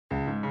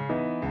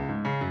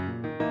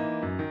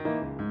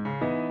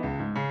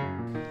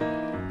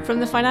From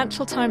the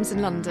Financial Times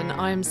in London,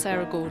 I am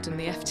Sarah Gordon,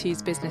 the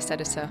FT's business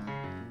editor.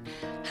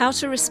 How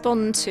to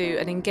respond to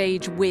and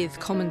engage with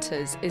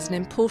commenters is an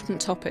important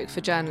topic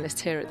for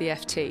journalists here at the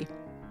FT.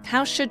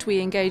 How should we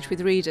engage with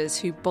readers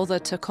who bother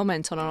to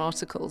comment on our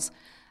articles?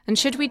 And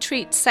should we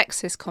treat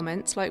sexist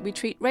comments like we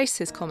treat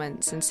racist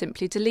comments and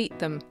simply delete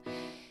them?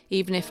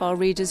 Even if our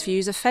readers'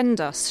 views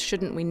offend us,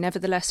 shouldn't we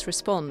nevertheless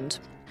respond?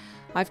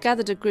 I've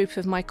gathered a group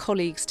of my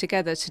colleagues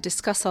together to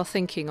discuss our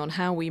thinking on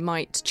how we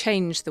might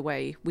change the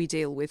way we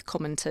deal with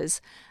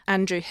commenters.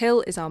 Andrew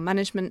Hill is our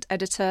management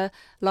editor,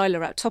 Lila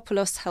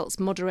Raptopoulos helps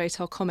moderate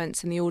our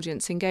comments in the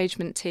audience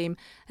engagement team,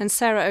 and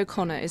Sarah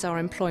O'Connor is our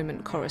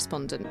employment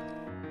correspondent.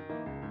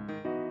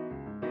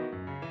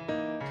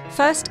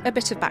 First, a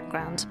bit of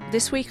background.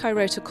 This week I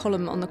wrote a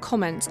column on the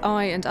comments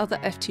I and other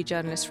FT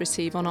journalists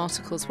receive on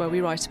articles where we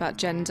write about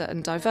gender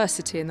and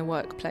diversity in the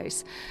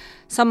workplace.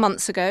 Some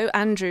months ago,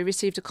 Andrew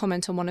received a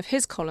comment on one of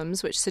his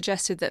columns which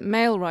suggested that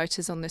male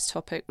writers on this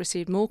topic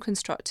received more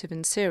constructive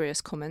and serious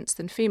comments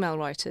than female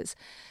writers.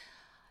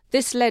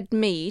 This led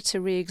me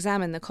to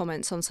re-examine the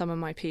comments on some of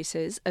my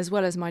pieces, as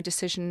well as my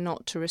decision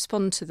not to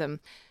respond to them.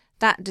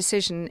 That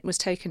decision was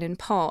taken in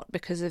part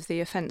because of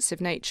the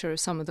offensive nature of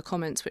some of the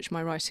comments which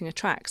my writing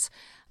attracts.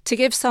 To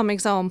give some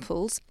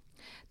examples,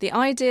 the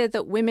idea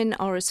that women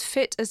are as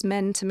fit as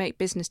men to make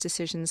business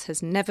decisions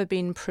has never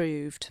been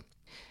proved.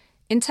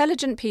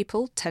 Intelligent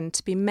people tend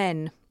to be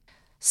men.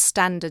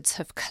 Standards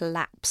have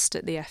collapsed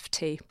at the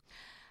FT.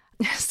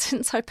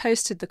 Since I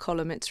posted the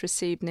column, it's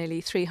received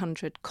nearly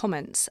 300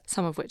 comments,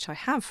 some of which I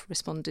have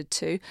responded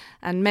to,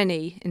 and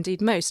many,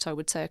 indeed most, I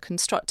would say, are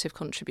constructive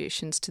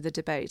contributions to the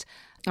debate.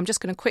 I'm just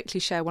going to quickly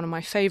share one of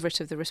my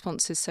favourite of the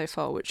responses so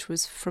far, which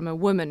was from a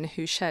woman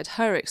who shared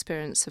her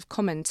experience of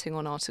commenting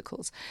on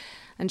articles.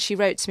 And she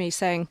wrote to me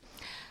saying,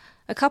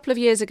 "A couple of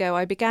years ago,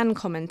 I began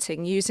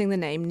commenting using the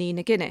name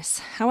Nina Guinness.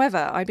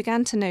 However, I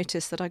began to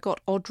notice that I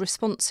got odd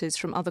responses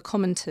from other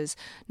commenters,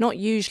 not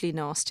usually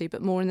nasty,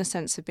 but more in the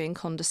sense of being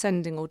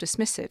condescending or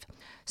dismissive.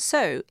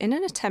 So, in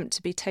an attempt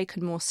to be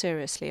taken more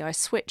seriously, I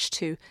switched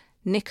to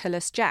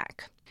Nicholas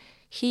Jack.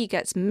 He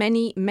gets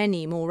many,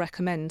 many more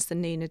recommends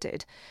than Nina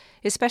did,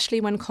 especially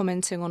when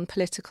commenting on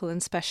political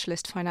and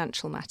specialist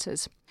financial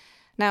matters."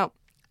 Now,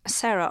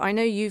 Sarah, I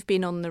know you've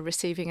been on the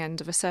receiving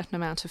end of a certain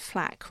amount of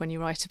flack when you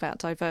write about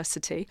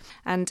diversity,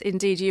 and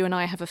indeed you and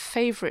I have a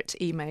favourite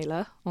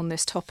emailer on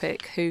this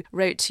topic who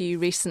wrote to you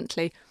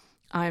recently,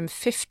 "I'm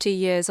 50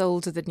 years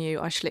older than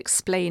you. I shall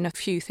explain a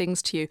few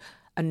things to you.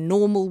 A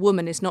normal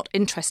woman is not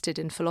interested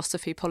in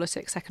philosophy,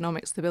 politics,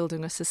 economics, the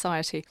building of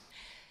society."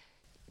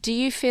 Do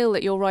you feel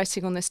that your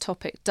writing on this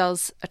topic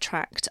does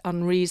attract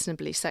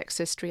unreasonably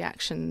sexist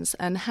reactions,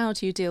 and how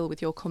do you deal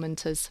with your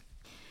commenters?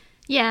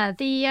 Yeah,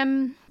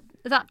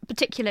 that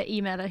particular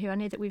emailer, who I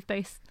know that we've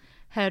both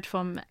heard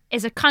from,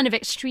 is a kind of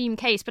extreme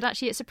case, but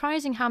actually it's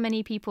surprising how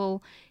many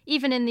people,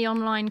 even in the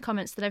online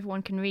comments that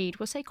everyone can read,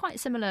 will say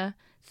quite similar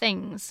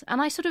things. And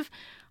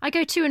I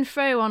go to and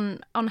fro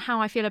on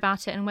how I feel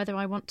about it and whether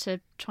I want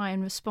to try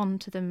and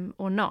respond to them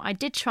or not. I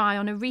did try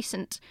on a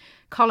recent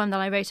column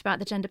that I wrote about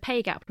the gender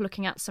pay gap,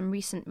 looking at some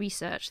recent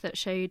research that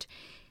showed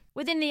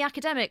within the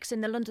academics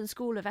in the London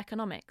School of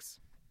Economics,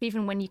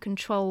 even when you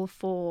control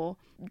for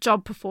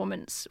job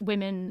performance,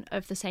 women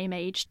of the same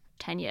age,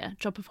 tenure,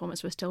 job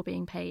performance were still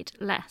being paid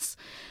less.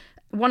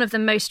 One of the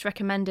most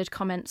recommended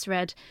comments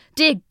read,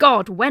 "Dear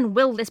God, when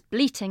will this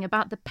bleating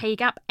about the pay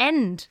gap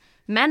end?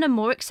 Men are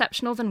more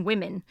exceptional than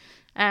women,"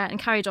 and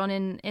carried on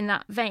in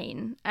that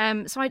vein.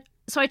 So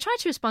I tried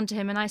to respond to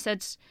him and I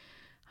said,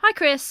 "Hi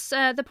Chris,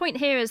 the point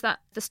here is that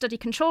the study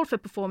controlled for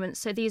performance,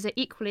 so these are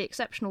equally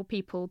exceptional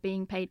people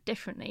being paid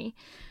differently."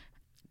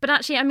 But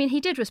actually, I mean,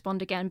 he did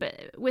respond again,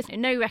 but with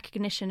no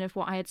recognition of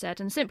what I had said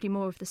and simply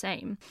more of the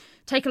same.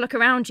 "Take a look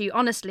around you,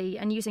 honestly,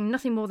 and using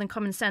nothing more than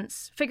common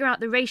sense, figure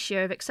out the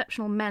ratio of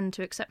exceptional men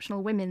to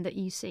exceptional women that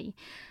you see."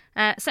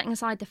 Setting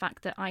aside the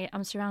fact that I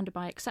am surrounded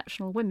by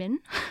exceptional women,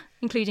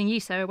 including you,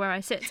 Sarah, where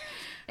I sit,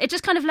 it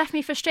just kind of left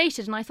me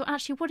frustrated. And I thought,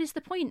 actually, what is the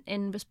point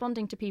in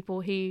responding to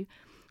people who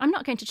I'm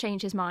not going to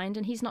change his mind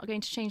and he's not going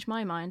to change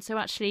my mind? So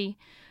actually,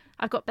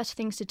 I've got better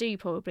things to do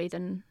probably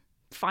than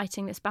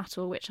fighting this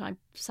battle, which I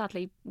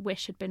sadly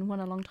wish had been won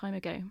a long time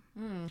ago.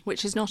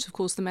 Which is not, of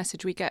course, the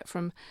message we get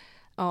from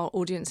our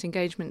audience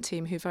engagement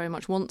team, who very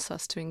much wants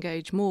us to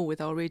engage more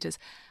with our readers.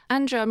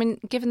 Andrew, I mean,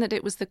 given that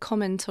it was the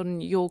comment on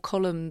your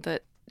column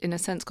that, in a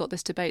sense, got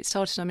this debate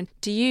started, I mean,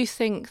 do you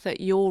think that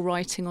your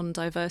writing on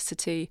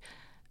diversity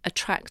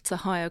attracts a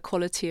higher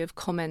quality of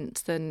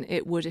comment than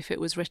it would if it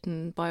was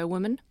written by a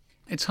woman?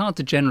 It's hard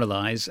to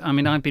generalise. I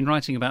mean, I've been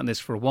writing about this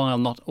for a while.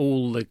 Not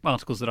all the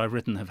articles that I've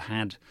written have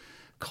had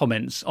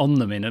comments on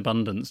them in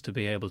abundance to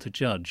be able to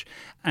judge.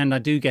 And I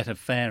do get a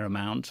fair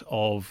amount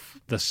of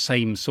the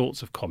same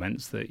sorts of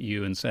comments that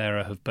you and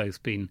Sarah have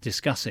both been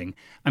discussing.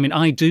 I mean,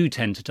 I do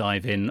tend to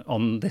dive in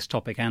on this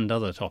topic and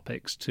other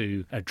topics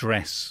to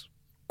address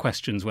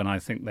questions when I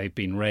think they've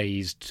been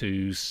raised,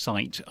 to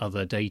cite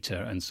other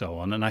data and so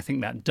on. And I think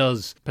that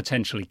does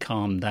potentially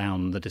calm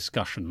down the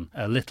discussion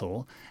a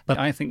little. But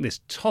I think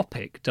this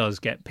topic does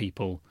get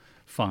people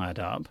fired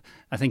up.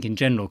 I think in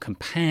general,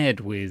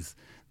 compared with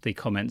the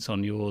comments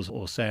on yours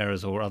or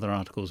Sarah's or other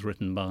articles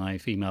written by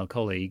female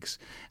colleagues,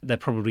 there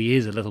probably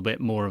is a little bit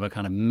more of a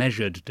kind of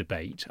measured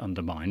debate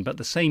under mine. But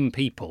the same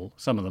people,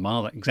 some of them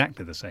are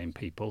exactly the same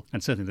people,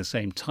 and certainly the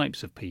same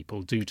types of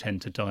people do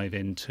tend to dive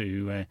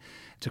into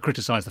to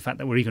criticise the fact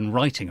that we're even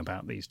writing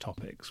about these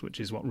topics, which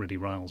is what really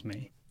riles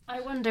me. I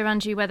wonder,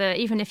 Andrew, whether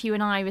even if you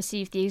and I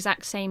received the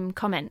exact same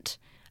comment,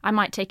 I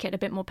might take it a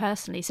bit more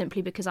personally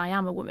simply because I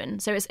am a woman.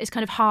 So it's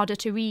kind of harder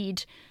to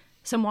read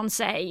someone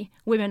say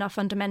women are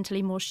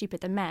fundamentally more stupid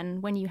than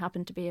men when you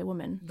happen to be a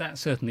woman. That's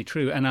certainly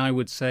true. And I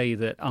would say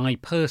that I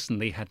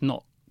personally had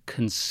not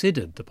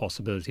considered the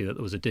possibility that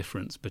there was a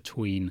difference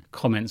between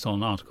comments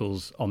on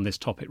articles on this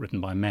topic written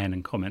by men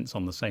and comments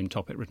on the same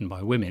topic written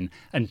by women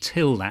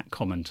until that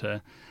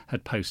commenter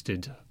had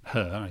posted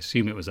her, I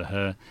assume it was a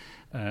her,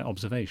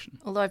 observation.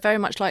 Although I very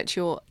much liked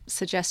your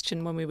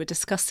suggestion when we were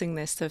discussing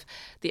this of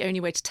the only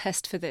way to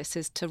test for this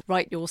is to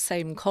write your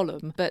same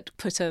column but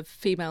put a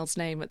female's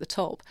name at the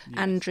top. Yes.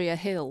 Andrea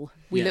Hill.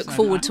 We look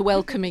forward to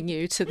welcoming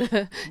you to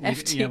the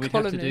FT we'd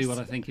columnist. Have to do what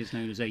I think is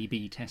known as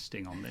A/B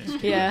testing on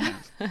this. Yeah.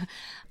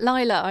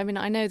 Lila, I mean,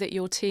 I know that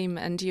your team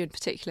and you in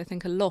particular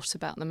think a lot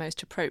about the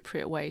most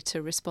appropriate way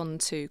to respond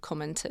to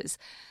commenters.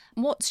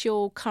 What's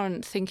your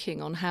current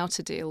thinking on how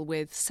to deal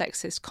with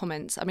sexist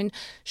comments? I mean,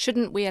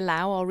 shouldn't we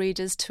allow our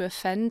readers to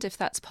offend if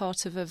that's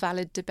part of a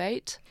valid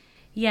debate?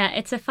 Yeah,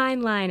 it's a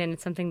fine line, and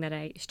it's something that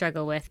I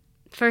struggle with.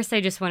 First, I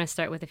just want to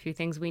start with a few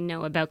things we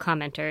know about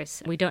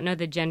commenters. We don't know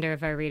the gender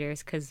of our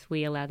readers because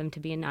we allow them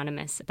to be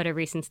anonymous, but a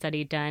recent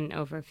study done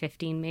over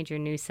 15 major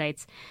news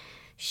sites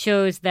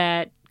shows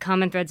that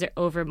comment threads are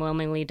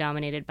overwhelmingly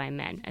dominated by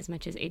men, as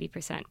much as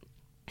 80%.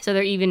 So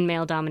they're even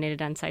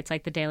male-dominated on sites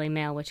like the Daily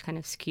Mail, which kind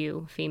of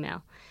skew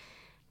female.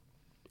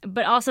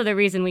 But also the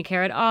reason we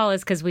care at all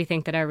is because we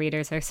think that our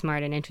readers are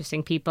smart and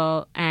interesting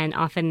people, and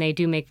often they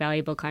do make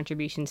valuable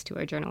contributions to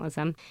our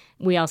journalism.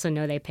 We also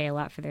know they pay a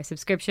lot for their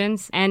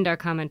subscriptions, and our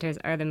commenters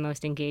are the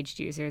most engaged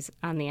users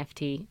on the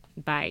FT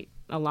by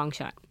a long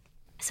shot.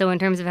 So in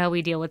terms of how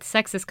we deal with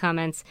sexist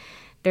comments,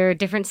 there are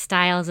different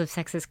styles of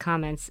sexist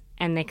comments,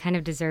 and they kind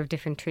of deserve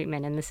different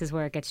treatment, and this is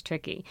where it gets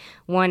tricky.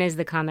 One is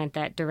the comment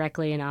that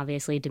directly and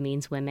obviously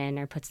demeans women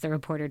or puts the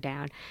reporter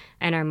down,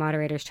 and our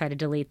moderators try to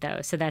delete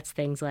those. So that's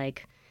things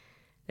like,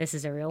 this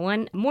is a real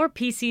one, more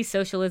PC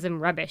socialism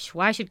rubbish.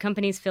 Why should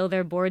companies fill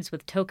their boards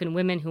with token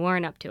women who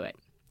aren't up to it?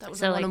 That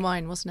was on one of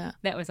mine, wasn't it?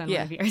 That was on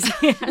one of yours.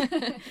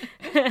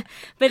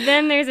 But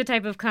then there's a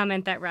type of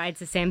comment that rides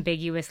this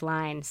ambiguous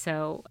line.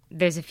 So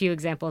there's a few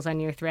examples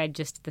on your thread,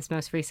 just this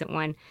most recent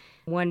one.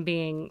 One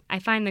being, I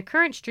find the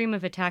current stream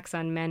of attacks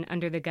on men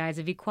under the guise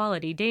of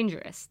equality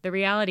dangerous. The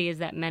reality is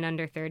that men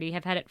under 30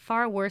 have had it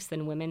far worse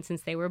than women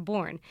since they were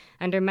born,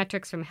 under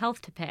metrics from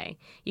health to pay.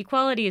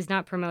 Equality is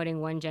not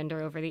promoting one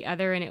gender over the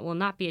other, and it will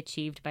not be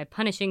achieved by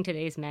punishing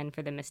today's men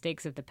for the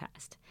mistakes of the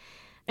past.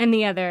 And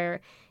the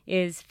other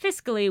is,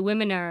 fiscally,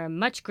 women are a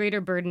much greater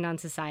burden on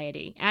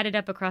society. Added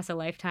up across a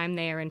lifetime,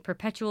 they are in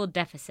perpetual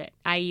deficit,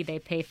 i.e. they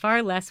pay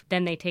far less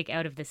than they take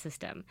out of the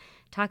system.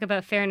 Talk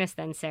about fairness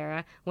then,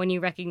 Sarah, when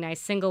you recognize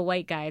single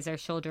white guys are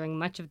shouldering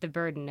much of the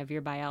burden of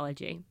your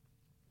biology.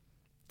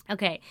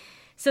 Okay,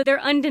 so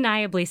they're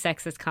undeniably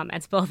sexist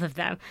comments, both of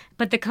them,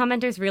 but the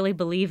commenters really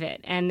believe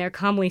it, and they're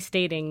calmly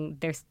stating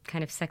their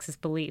kind of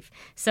sexist belief.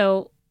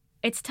 So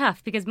it's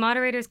tough because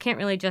moderators can't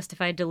really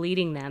justify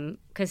deleting them,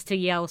 because to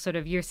yell sort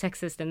of you're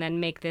sexist and then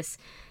make this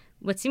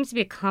what seems to be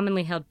a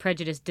commonly held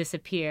prejudice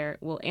disappear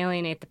will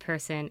alienate the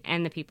person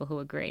and the people who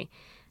agree.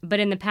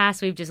 But in the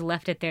past, we've just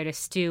left it there to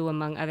stew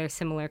among other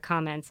similar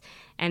comments,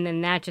 and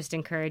then that just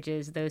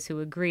encourages those who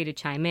agree to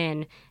chime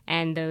in,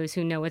 and those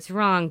who know it's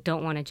wrong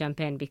don't want to jump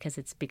in because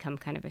it's become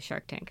kind of a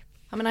Shark Tank.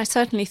 I mean, I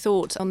certainly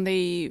thought on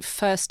the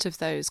first of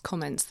those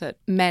comments that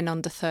men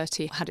under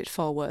 30 had it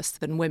far worse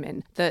than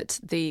women, that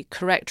the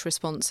correct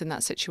response in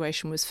that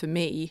situation was for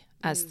me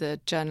as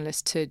the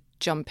journalist to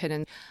jump in.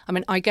 And I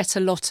mean, I get a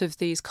lot of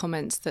these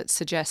comments that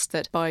suggest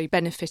that by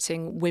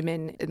benefiting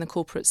women in the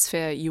corporate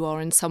sphere, you are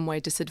in some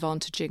way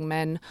disadvantaging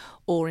men,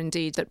 or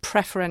indeed that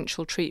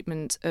preferential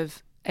treatment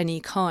of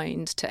any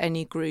kind to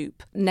any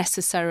group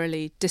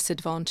necessarily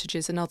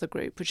disadvantages another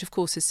group, which of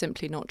course is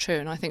simply not true.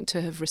 And I think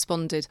to have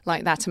responded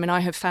like that, I mean,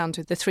 I have found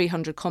with the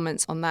 300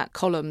 comments on that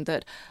column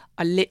that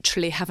I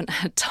literally haven't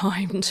had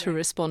time to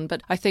respond.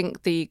 But I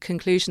think the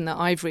conclusion that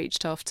I've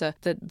reached after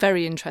the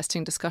very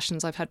interesting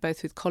discussions I've had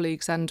both with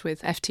colleagues and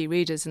with FT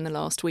readers in the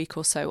last week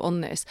or so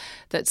on this,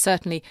 that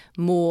certainly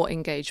more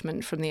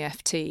engagement from the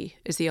FT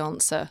is the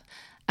answer.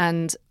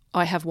 And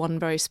I have one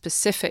very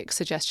specific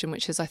suggestion,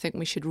 which is I think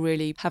we should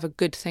really have a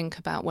good think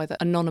about whether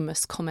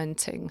anonymous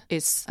commenting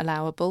is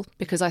allowable,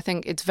 because I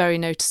think it's very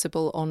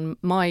noticeable on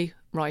my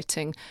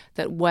writing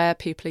that where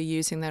people are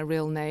using their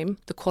real name,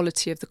 the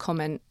quality of the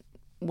comment,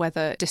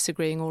 whether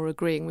disagreeing or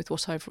agreeing with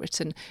what I've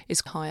written,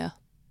 is higher.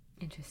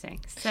 Interesting.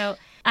 So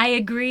I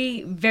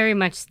agree very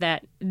much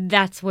that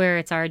that's where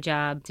it's our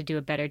job to do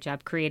a better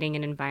job creating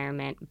an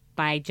environment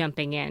by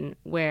jumping in,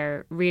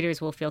 where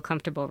readers will feel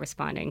comfortable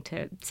responding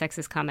to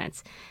sexist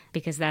comments,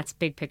 because that's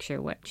big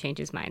picture what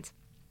changes minds.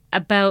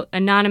 About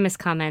anonymous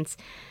comments,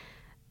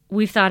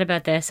 we've thought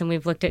about this and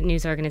we've looked at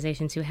news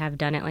organizations who have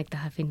done it, like the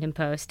Huffington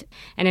Post.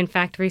 And in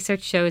fact,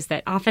 research shows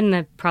that often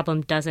the problem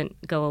doesn't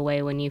go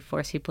away when you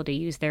force people to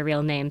use their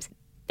real names.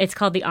 It's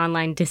called the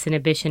online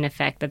disinhibition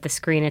effect, that the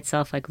screen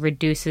itself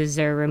reduces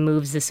or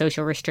removes the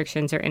social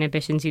restrictions or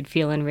inhibitions you'd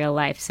feel in real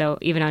life. So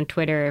even on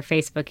Twitter or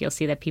Facebook, you'll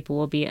see that people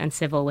will be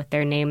uncivil with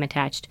their name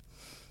attached.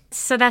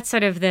 So that's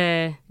sort of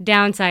the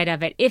downside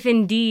of it. If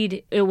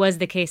indeed it was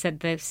the case that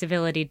the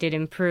civility did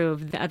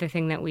improve, the other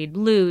thing that we'd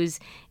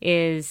lose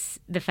is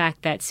the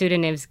fact that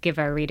pseudonyms give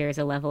our readers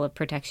a level of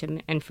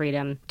protection and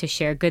freedom to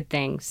share good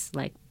things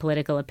like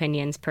political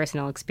opinions,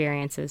 personal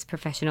experiences,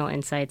 professional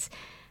insights,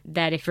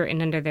 that if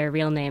written under their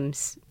real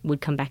names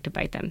would come back to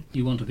bite them.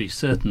 You want to be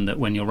certain that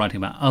when you're writing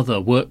about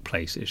other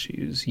workplace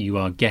issues, you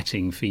are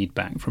getting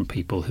feedback from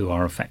people who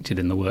are affected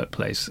in the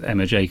workplace.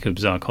 Emma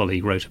Jacobs, our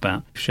colleague, wrote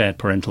about shared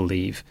parental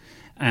leave,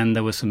 and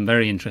there were some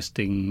very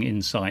interesting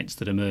insights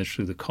that emerged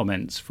through the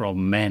comments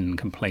from men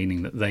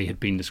complaining that they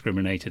had been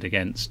discriminated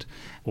against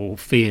or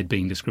feared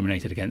being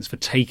discriminated against for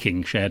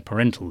taking shared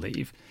parental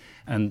leave.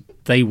 And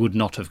they would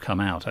not have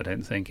come out, I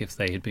don't think, if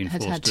they had been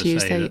forced to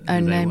use say their that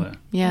own they name. were.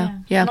 Yeah.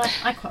 And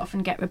I quite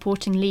often get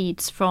reporting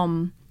leads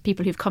from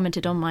people who've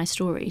commented on my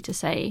story to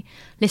say,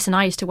 listen,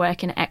 I used to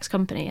work in X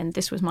company and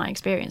this was my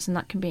experience, and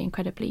that can be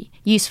incredibly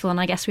useful. And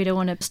I guess we don't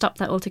want to stop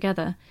that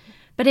altogether.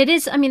 But it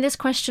is, this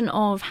question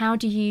of how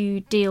do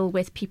you deal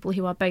with people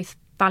who are both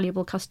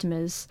valuable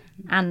customers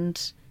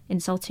and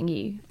insulting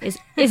you is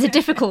a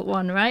difficult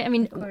one, right?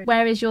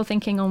 Where is your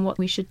thinking on what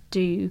we should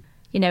do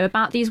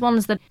about these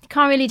ones that you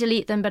can't really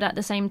delete them, but at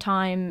the same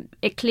time,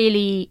 it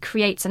clearly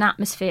creates an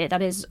atmosphere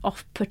that is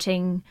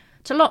off-putting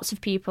to lots of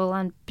people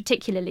and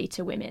particularly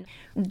to women.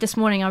 This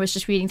morning I was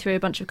just reading through a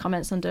bunch of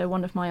comments under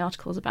one of my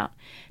articles about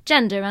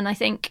gender, and I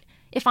think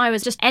if I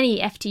was just any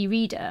FT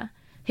reader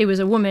who was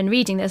a woman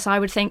reading this, I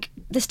would think,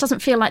 this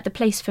doesn't feel like the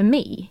place for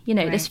me.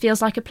 Right. This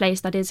feels like a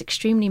place that is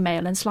extremely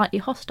male and slightly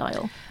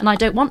hostile, and I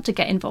don't want to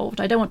get involved,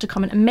 I don't want to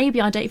comment, and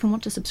maybe I don't even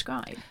want to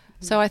subscribe.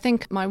 So I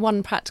think my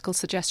one practical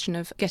suggestion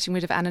of getting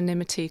rid of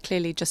anonymity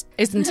clearly just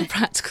isn't a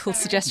practical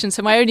suggestion.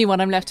 So my only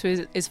one I'm left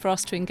with is for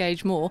us to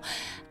engage more.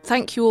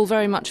 Thank you all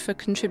very much for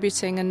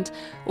contributing. And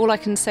all I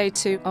can say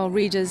to our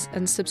readers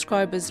and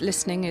subscribers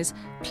listening is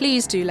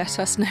please do let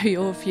us know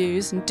your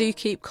views and do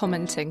keep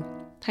commenting.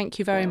 Thank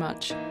you very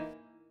much.